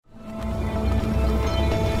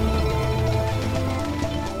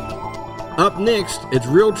Up next, it's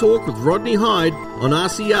Real Talk with Rodney Hyde on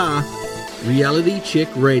RCR, Reality Check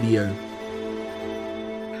Radio.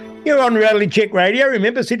 You're on Reality Check Radio.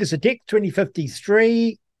 Remember, send us a text,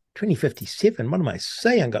 2057. What am I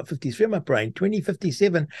saying? I've got 53 in my brain,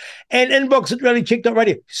 2057. And inbox at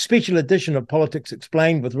realitycheck.radio. Special edition of Politics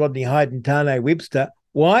Explained with Rodney Hyde and Tane Webster.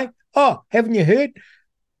 Why? Oh, haven't you heard?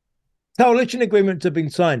 Coalition agreements have been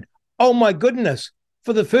signed. Oh, my goodness.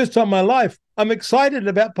 For the first time in my life, I'm excited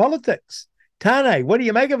about politics. Tane, what do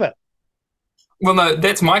you make of it? Well, no,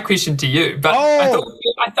 that's my question to you. But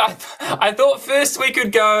I thought first we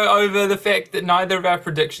could go over the fact that neither of our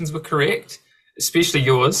predictions were correct, especially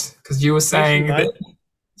yours, because you were saying that.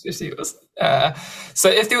 Especially yours. So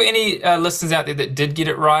if there were any listeners out there that did get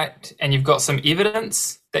it right and you've got some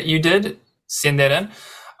evidence that you did, send that in.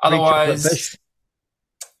 Otherwise,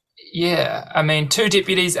 yeah, I mean, 2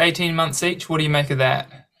 deputies, 18 months each. What do you make of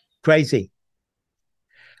that? Crazy.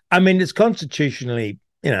 I mean, it's constitutionally,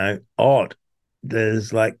 odd.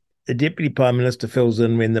 There's like the deputy prime minister fills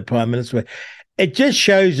in when the prime minister. It just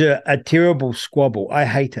shows a terrible squabble. I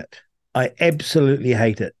hate it. I absolutely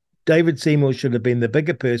hate it. David Seymour should have been the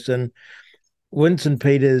bigger person. Winston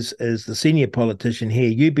Peters is the senior politician here.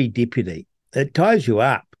 You be deputy. It ties you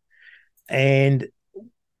up. And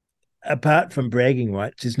apart from bragging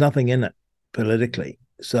rights, there's nothing in it politically.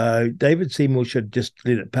 So David Seymour should just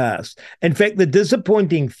let it pass. In fact, the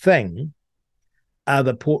disappointing thing are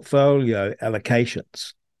the portfolio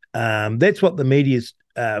allocations. That's what the media's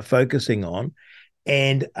focusing on.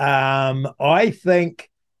 And I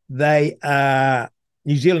think they are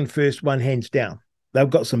New Zealand First, one hands down. They've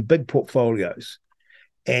got some big portfolios.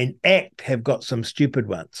 And ACT have got some stupid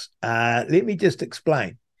ones. Let me just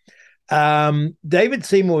explain. David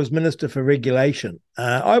Seymour is Minister for Regulation.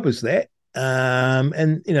 I was that.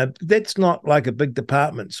 And that's not like a big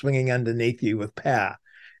department swinging underneath you with power.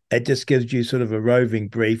 It just gives you sort of a roving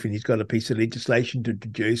brief, and he's got a piece of legislation to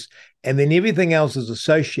introduce. And then everything else is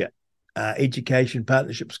associate. Education,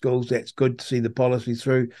 partnership schools, that's good to see the policy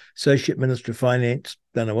through. Associate Minister of Finance,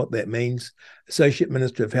 don't know what that means. Associate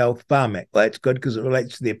Minister of Health, Pharmac. Well, that's good because it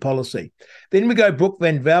relates to their policy. Then we go Brooke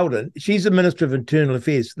Van Velden. She's the Minister of Internal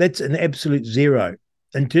Affairs. That's an absolute zero.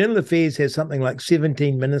 Internal Affairs has something like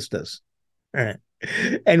 17 ministers.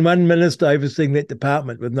 And one minister overseeing that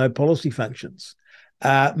department with no policy functions.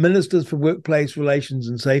 Ministers for Workplace Relations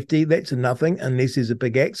and Safety, that's a nothing unless there's a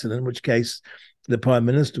big accident, in which case the Prime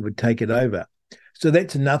Minister would take it over. So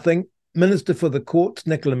that's a nothing. Minister for the Courts,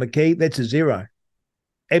 Nicola McKee, that's a zero.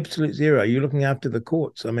 Absolute zero. You're looking after the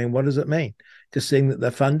courts. I mean, what does it mean? Just seeing that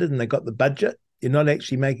they're funded and they've got the budget. You're not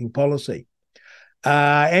actually making policy.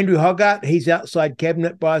 Andrew Hogarth, he's outside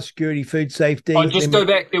cabinet, biosecurity, food safety. Go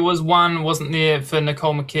back. There was one, wasn't there, for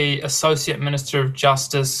Nicole McKee, Associate Minister of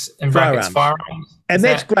Justice in brackets firearms. And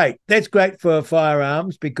that's great. That's great for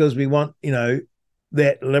firearms because we want,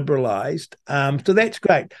 that liberalised. So that's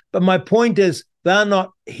great. But my point is they're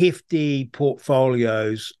not hefty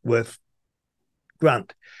portfolios with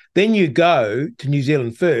grunt. Then you go to New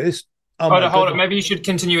Zealand First. Hold it. Maybe you should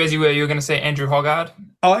continue as you were. You were going to say Andrew Hogarth.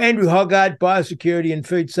 Oh, Andrew Hogarth, biosecurity and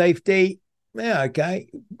food safety. Yeah, okay.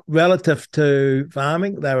 Relative to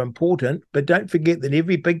farming, they're important, but don't forget that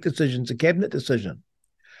every big decision's a cabinet decision.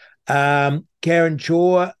 Karen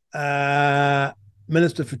Shaw,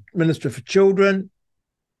 Minister for Children.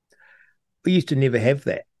 We used to never have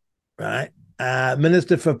that, right?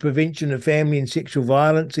 Minister for Prevention of Family and Sexual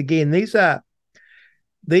Violence. Again, these are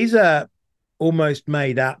almost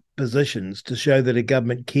made up positions to show that a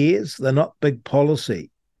government cares. They're not big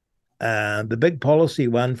policy. The big policy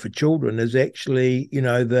one for children is actually,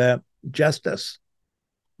 the justice.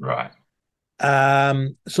 Right.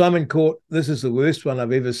 Simon Court, this is the worst one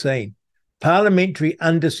I've ever seen. Parliamentary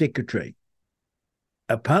Undersecretary.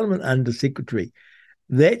 A Parliament Undersecretary.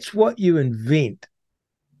 That's what you invent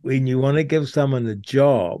when you want to give someone a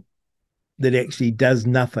job that actually does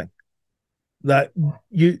nothing. Like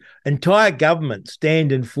entire government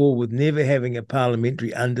stand and fall with never having a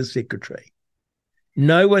parliamentary undersecretary.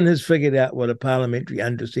 No one has figured out what a parliamentary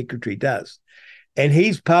undersecretary does. And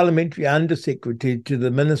he's parliamentary undersecretary to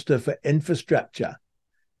the Minister for Infrastructure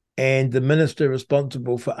and the minister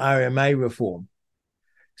responsible for RMA reform.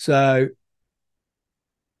 So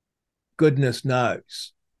goodness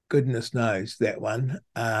knows that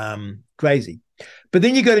one. Crazy. But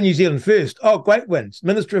then you go to New Zealand First. Oh, great wins.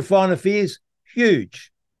 Minister of Foreign Affairs,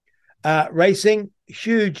 huge. Racing,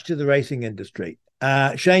 huge to the racing industry.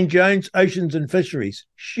 Shane Jones, Oceans and Fisheries,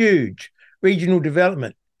 huge. Regional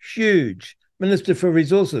Development, huge. Minister for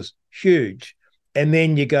Resources, huge. And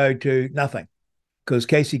then you go to nothing because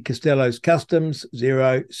Casey Costello's Customs,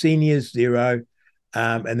 zero. Seniors, zero.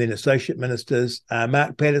 and then associate ministers,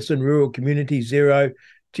 Mark Patterson, Rural Community, 0.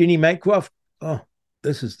 Jenny Maycroft,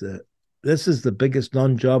 this is the biggest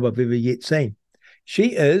non-job I've ever yet seen.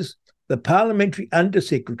 She is the Parliamentary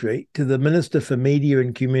Undersecretary to the Minister for Media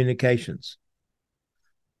and Communications.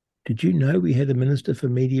 Did you know we had a Minister for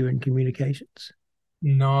Media and Communications?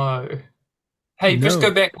 No. Hey, No. just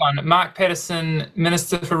go back one. Mark Patterson,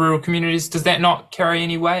 Minister for Rural Communities. Does that not carry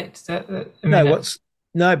any weight?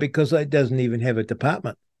 No, because it doesn't even have a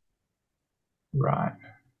department. Right.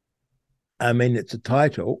 I mean, it's a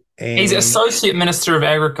title. And he's Associate Minister of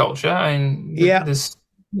Agriculture. Yeah.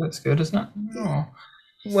 That's good, isn't it? Oh.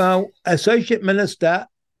 Well, Associate Minister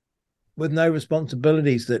with no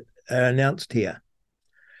responsibilities that are announced here.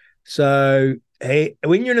 So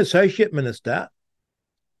when you're an Associate Minister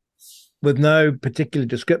with no particular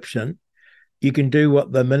description, you can do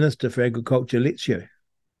what the Minister for Agriculture lets you.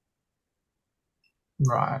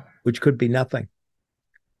 Right. Which could be nothing.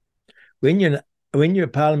 When you're a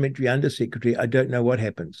parliamentary undersecretary, I don't know what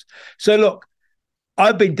happens. So look,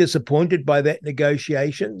 I've been disappointed by that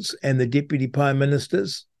negotiations and the Deputy Prime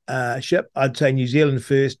Minister's ship. I'd say New Zealand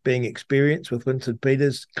First, being experienced with Vincent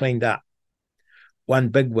Peters, cleaned up. One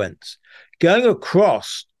big wins. Going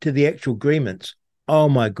across to the actual agreements, oh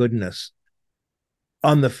my goodness.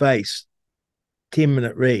 On the face,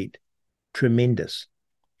 10-minute read, tremendous.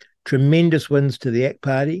 Tremendous wins to the ACT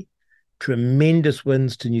Party, tremendous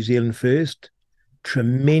wins to New Zealand First,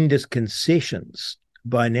 tremendous concessions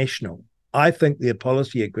by National. I think their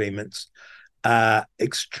policy agreements are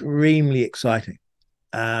extremely exciting.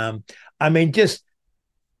 It's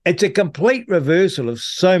a complete reversal of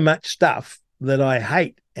so much stuff that I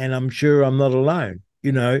hate, and I'm sure I'm not alone.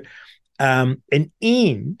 An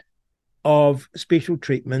end of special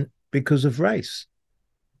treatment because of race.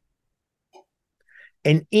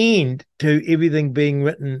 An end to everything being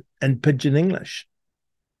written in pidgin English.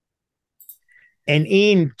 An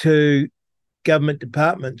end to government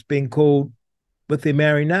departments being called with their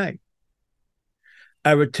Maori name.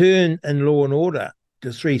 A return in law and order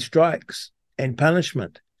to 3 strikes and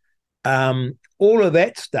punishment. All of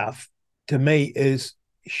that stuff, to me, is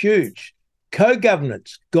huge.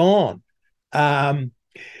 Co-governance, gone. The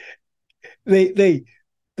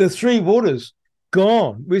 3 waters,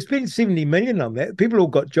 gone. We spent 70 million on that. People all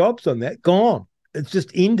got jobs on that, gone. It's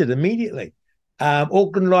just ended immediately.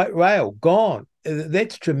 Auckland Light Rail, gone.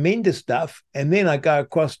 That's tremendous stuff. And then I go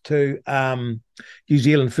across to New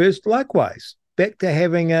Zealand First, likewise, back to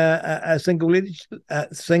having a single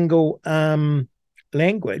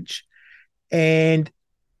language and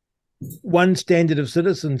one standard of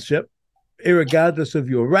citizenship, irregardless of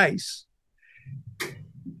your race.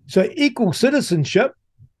 So equal citizenship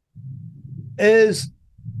is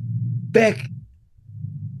back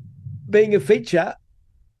being a feature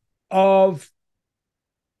of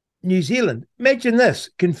New Zealand. Imagine this: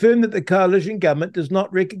 confirm that the coalition government does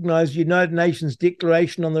not recognise the United Nations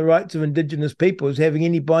Declaration on the Rights of Indigenous People as having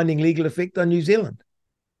any binding legal effect on New Zealand.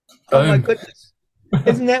 Oh my goodness.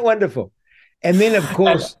 Isn't that wonderful? And then, of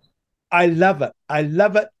course, I love it. I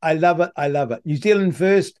love it. I love it. I love it. New Zealand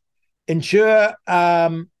First, ensure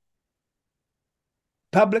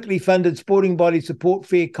publicly funded sporting body support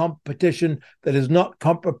fair competition that is not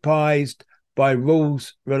compromised by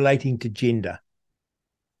rules relating to gender.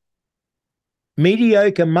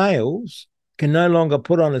 Mediocre males can no longer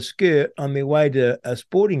put on a skirt on their way to a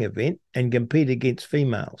sporting event and compete against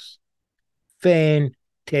females.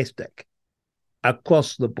 Fantastic.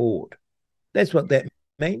 Across the board. That's what that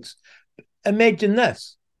means. Imagine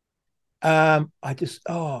this. I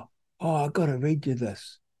got to read you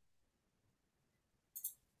this.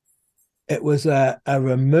 It was a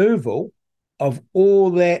removal of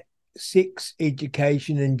all that sex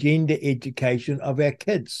education and gender education of our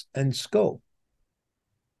kids in school.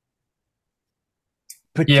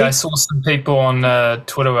 Yeah, I saw some people on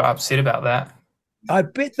Twitter were upset about that. I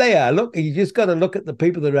bet they are. Look, you just got to look at the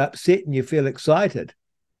people that are upset and you feel excited.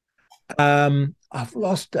 I've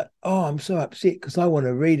lost it. Oh, I'm so upset because I want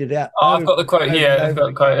to read it out. Oh, I've got the quote here. I've got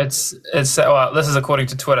the quote. It's well, this is according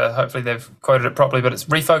to Twitter. Hopefully they've quoted it properly, but it's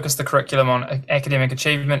refocus the curriculum on academic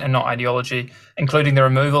achievement and not ideology, including the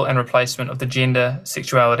removal and replacement of the gender,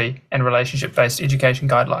 sexuality, and relationship-based education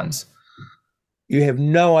guidelines. You have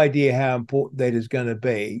no idea how important that is going to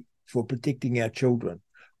be for protecting our children.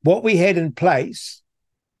 What we had in place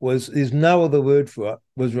was, there's no other word for it,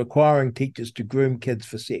 was requiring teachers to groom kids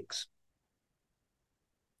for sex.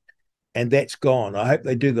 And that's gone. I hope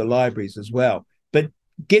they do the libraries as well. But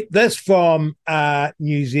get this from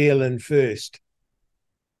New Zealand First.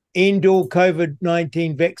 End all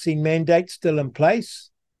COVID-19 vaccine mandates still in place.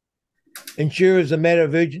 ensure as a matter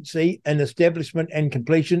of urgency an establishment and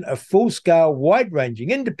completion of full-scale,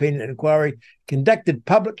 wide-ranging independent inquiry conducted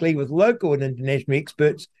publicly with local and international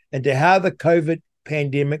experts into how the COVID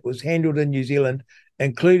pandemic was handled in New Zealand,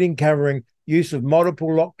 including covering use of multiple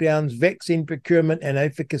lockdowns, vaccine procurement and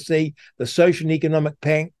efficacy, the social and economic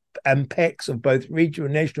impacts of both regional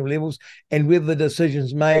and national levels, and whether the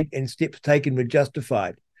decisions made and steps taken were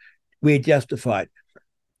justified.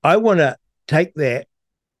 I want to take that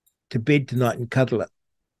to bed tonight and cuddle it.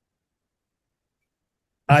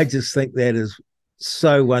 I just think that is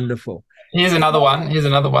so wonderful. Here's another one.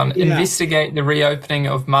 Yeah. Investigate the reopening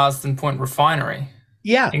of Marsden Point Refinery.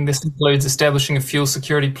 Yeah. I think this includes establishing a fuel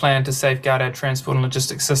security plan to safeguard our transport and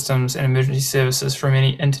logistics systems and emergency services from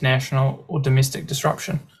any international or domestic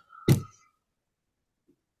disruption.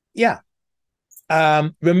 Yeah.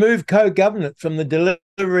 Remove co-governance from the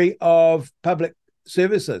delivery of public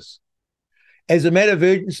services. As a matter of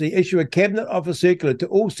urgency, issue a Cabinet Office circular to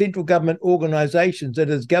all central government organisations that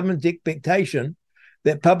is government's expectation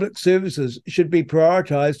that public services should be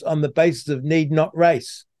prioritised on the basis of need, not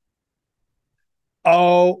race.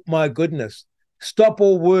 Oh, my goodness. Stop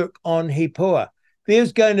all work on Hipua.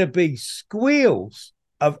 There's going to be squeals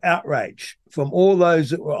of outrage from all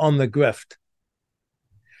those that were on the grift.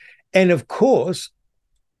 And, of course,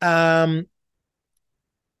 ACT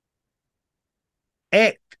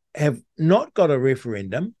have not got a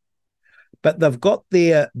referendum, but they've got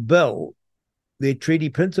their bill, their treaty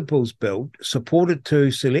principles bill, supported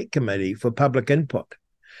to Select Committee for public input.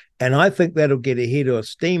 And I think that'll get a head of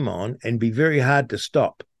steam on and be very hard to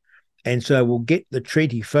stop. And so we'll get the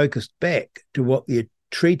treaty focused back to what the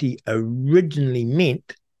treaty originally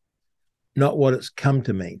meant, not what it's come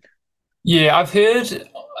to mean. Yeah, I've heard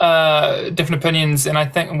different opinions, and I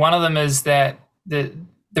think one of them is that the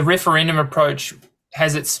referendum approach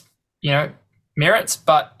has its, merits,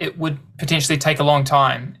 but it would potentially take a long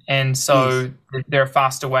time. And so there are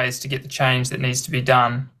faster ways to get the change that needs to be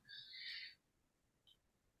done.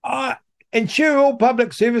 Ensure all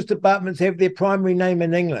public service departments have their primary name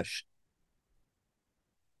in English.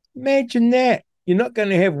 Imagine that. You're not going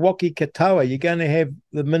to have Waki Katoa. You're going to have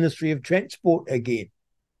the Ministry of Transport again.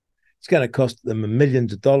 It's going to cost them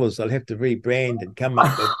millions of dollars. They'll have to rebrand and come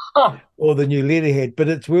up with all the new letterhead, but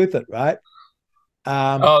it's worth it, right?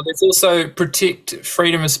 There's also protect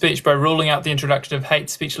freedom of speech by ruling out the introduction of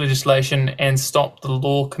hate speech legislation and stop the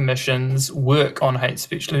Law Commission's work on hate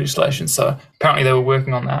speech legislation. So apparently they were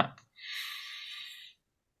working on that.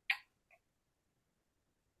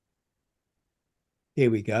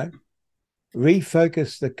 Here we go.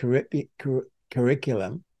 Refocus the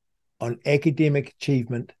curriculum on academic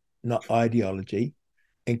achievement, not ideology,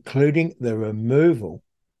 including the removal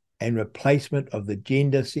and replacement of the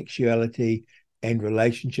gender, sexuality, and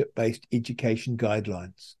relationship-based education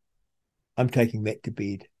guidelines. I'm taking that to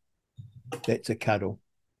bed. That's a cuddle.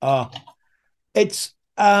 It's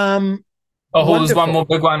there's one more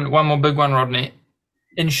big one, Rodney.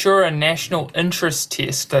 Ensure a national interest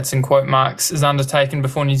test, that's in quote marks, is undertaken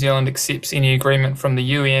before New Zealand accepts any agreement from the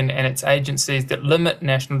UN and its agencies that limit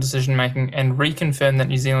national decision-making, and reconfirm that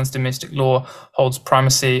New Zealand's domestic law holds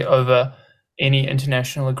primacy over any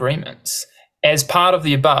international agreements. As part of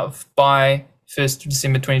the above, by 1st of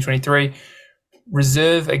December 2023,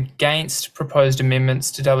 reserve against proposed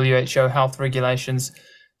amendments to WHO health regulations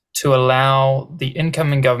to allow the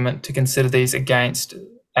incoming government to consider these against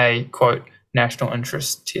a, quote, national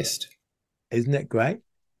interest test. Isn't it great?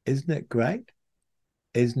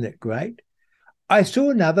 I saw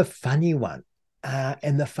another funny one,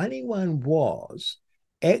 and the funny one was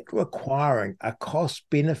ACT requiring a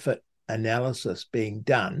cost-benefit analysis being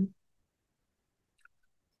done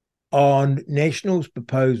on National's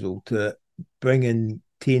proposal to bring in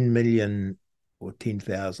 10 million or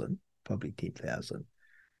 10,000, probably 10,000,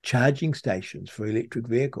 charging stations for electric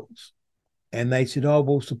vehicles. And they said,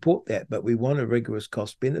 we'll support that, but we want a rigorous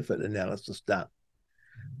cost-benefit analysis done.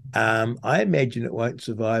 I imagine it won't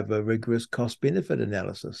survive a rigorous cost-benefit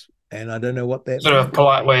analysis, and I don't know what that sort of a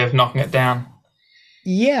polite way of knocking it down.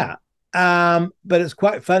 Yeah, but it's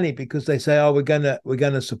quite funny because they say, we're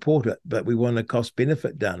gonna support it, but we want a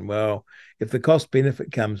cost-benefit done. Well, if the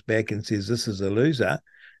cost-benefit comes back and says this is a loser,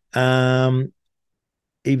 even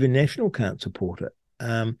National can't support it.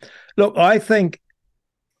 Look, I think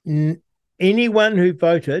anyone who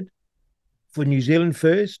voted for New Zealand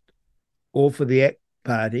First or for the ACT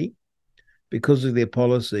Party because of their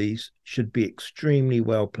policies should be extremely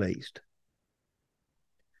well pleased.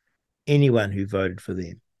 Anyone who voted for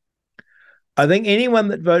them. I think anyone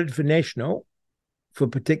that voted for National for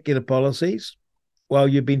particular policies, well,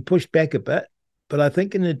 you've been pushed back a bit, but I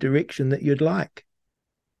think in the direction that you'd like.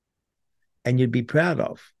 and you'd be proud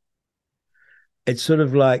of. It's sort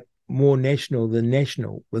of like more national than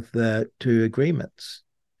national with the two agreements,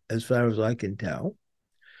 as far as I can tell.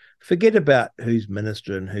 Forget about who's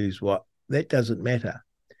minister and who's what. That doesn't matter.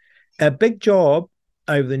 Our big job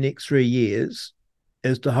over the next 3 years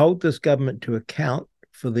is to hold this government to account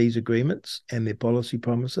for these agreements and their policy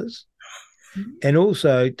promises, and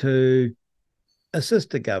also to assist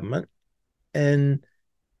the government in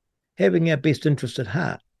having our best interest at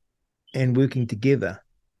heart and working together.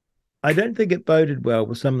 I don't think it boded well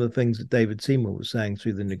with some of the things that David Seymour was saying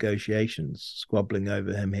through the negotiations, squabbling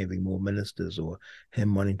over him having more ministers or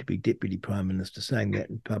him wanting to be deputy prime minister, saying that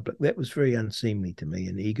in public. That was very unseemly to me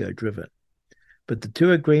and ego-driven. But the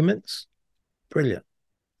two agreements, brilliant.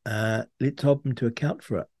 Let's hold them to account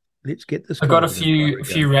for it. Let's get this. I got a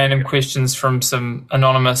few random questions from some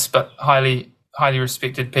anonymous but highly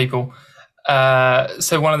respected people.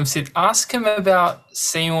 So one of them said, ask him about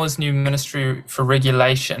Seymour's new Ministry for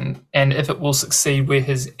Regulation and if it will succeed where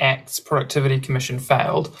his Acts Productivity Commission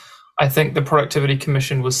failed. I think the Productivity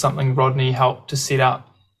Commission was something Rodney helped to set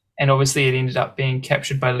up, and obviously it ended up being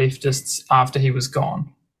captured by leftists after he was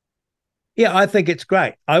gone. Yeah, I think it's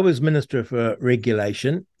great. I was Minister for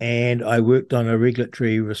Regulation and I worked on a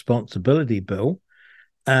regulatory responsibility bill.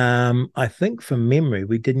 I think from memory,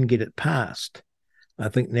 we didn't get it passed. I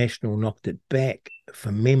think National knocked it back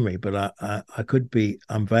from memory, but I could be,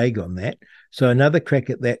 I'm vague on that. So another crack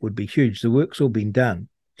at that would be huge. The work's all been done.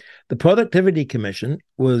 The Productivity Commission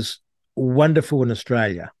was wonderful in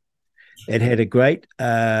Australia. It had a great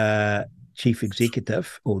chief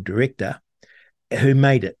executive or director who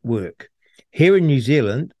made it work. Here in New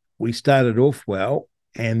Zealand, we started off well,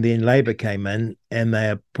 and then Labor came in and they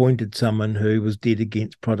appointed someone who was dead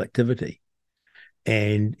against productivity.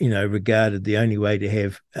 And, regarded the only way to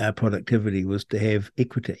have productivity was to have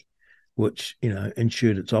equity, which,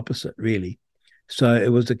 ensured its opposite, really. So it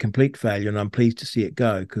was a complete failure, and I'm pleased to see it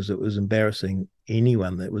go because it was embarrassing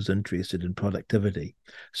anyone that was interested in productivity.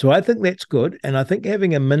 So I think that's good. And I think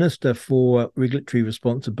having a minister for regulatory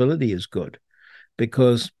responsibility is good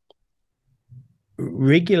because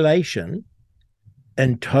regulation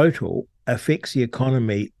in total affects the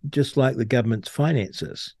economy just like the government's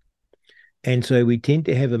finances. And so we tend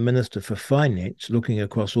to have a minister for finance looking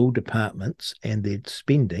across all departments and their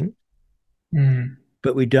spending,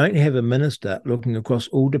 but we don't have a minister looking across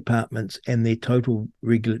all departments and their total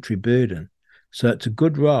regulatory burden. So it's a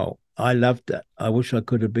good role. I loved it. I wish I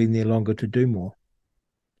could have been there longer to do more.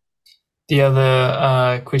 The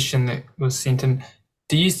other question that was sent in,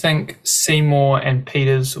 do you think Seymour and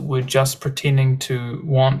Peters were just pretending to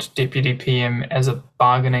want Deputy PM as a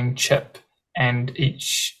bargaining chip and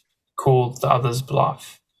each called the other's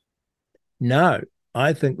bluff? No,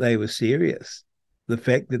 I think they were serious. The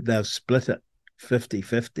fact that they've split it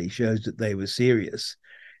 50-50 shows that they were serious.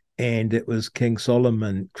 And it was King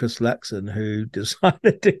Solomon, Chris Luxon, who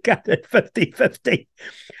decided to cut it 50-50.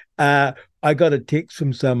 I got a text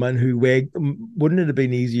from someone who wouldn't it have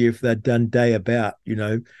been easier if they'd done day about,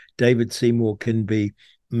 David Seymour can be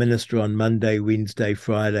minister on Monday, Wednesday,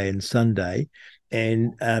 Friday and Sunday.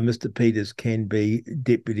 And Mr. Peters can be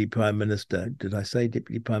Deputy Prime Minister. Did I say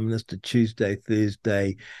Deputy Prime Minister? Tuesday,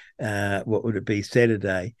 Thursday, what would it be?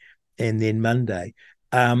 Saturday, and then Monday.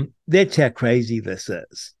 That's how crazy this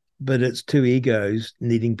is. But it's two egos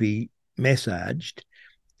needing to be massaged,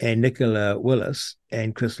 and Nicola Willis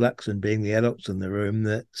and Chris Luxon being the adults in the room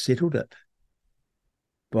that settled it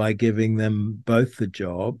by giving them both the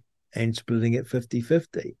job and splitting it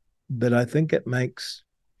 50-50. But I think it makes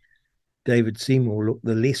David Seymour look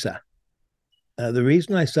the lesser. The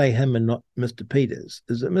reason I say him and not Mr. Peters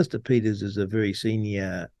is that Mr. Peters is a very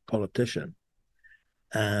senior politician.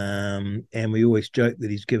 And we always joke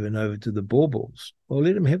that he's given over to the baubles. Well,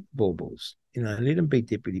 let him have the baubles. Let him be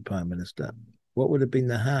Deputy Prime Minister. What would have been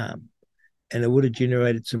the harm? And it would have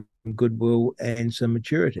generated some goodwill and some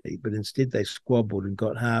maturity. But instead they squabbled and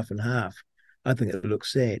got half and half. I think it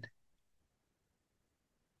looks sad.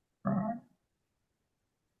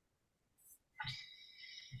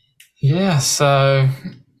 Yeah, so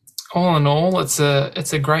all in all, it's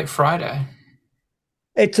a great Friday.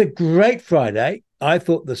 It's a great Friday. I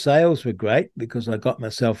thought the sales were great because I got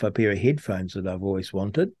myself a pair of headphones that I've always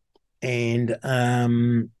wanted. And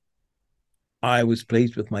I was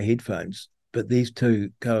pleased with my headphones. But these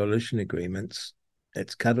two coalition agreements,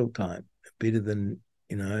 it's cuddle time. Better than,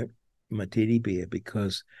 my teddy bear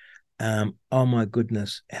because, oh my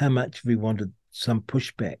goodness, how much we wanted some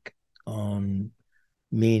pushback on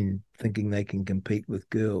men thinking they can compete with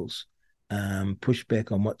girls,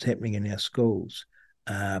 pushback on what's happening in our schools,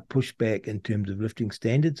 pushback in terms of lifting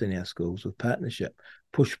standards in our schools with partnership.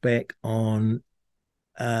 pushback on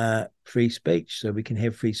free speech, so we can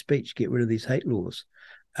have free speech, get rid of these hate laws.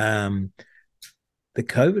 The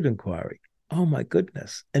COVID inquiry, oh my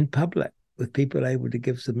goodness, in public with people able to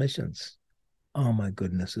give submissions. Oh my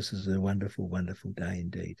goodness, this is a wonderful, wonderful day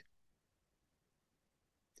indeed.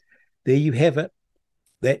 There you have it.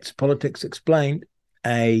 That's Politics Explained.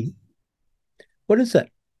 What is it?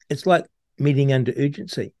 It's like meeting under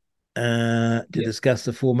urgency to discuss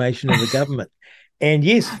the formation of the government. And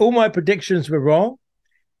yes, all my predictions were wrong.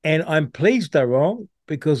 And I'm pleased they're wrong,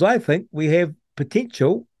 because I think we have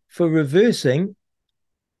potential for reversing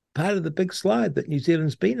part of the big slide that New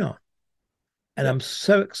Zealand's been on. And I'm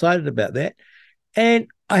so excited about that. And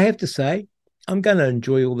I have to say, I'm going to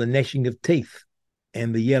enjoy all the gnashing of teeth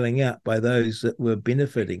and the yelling out by those that were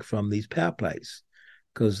benefiting from these power plays,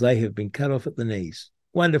 because they have been cut off at the knees.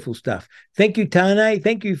 Wonderful stuff. Thank you, Tane.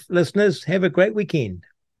 Thank you, listeners. Have a great weekend.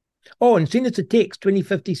 Oh, and send us a text,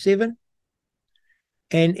 2057,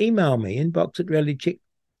 and email me,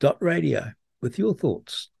 inbox@realitycheck.radio, with your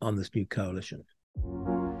thoughts on this new coalition.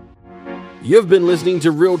 You've been listening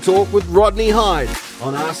to Real Talk with Rodney Hyde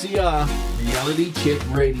on RCR Reality Check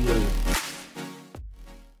Radio.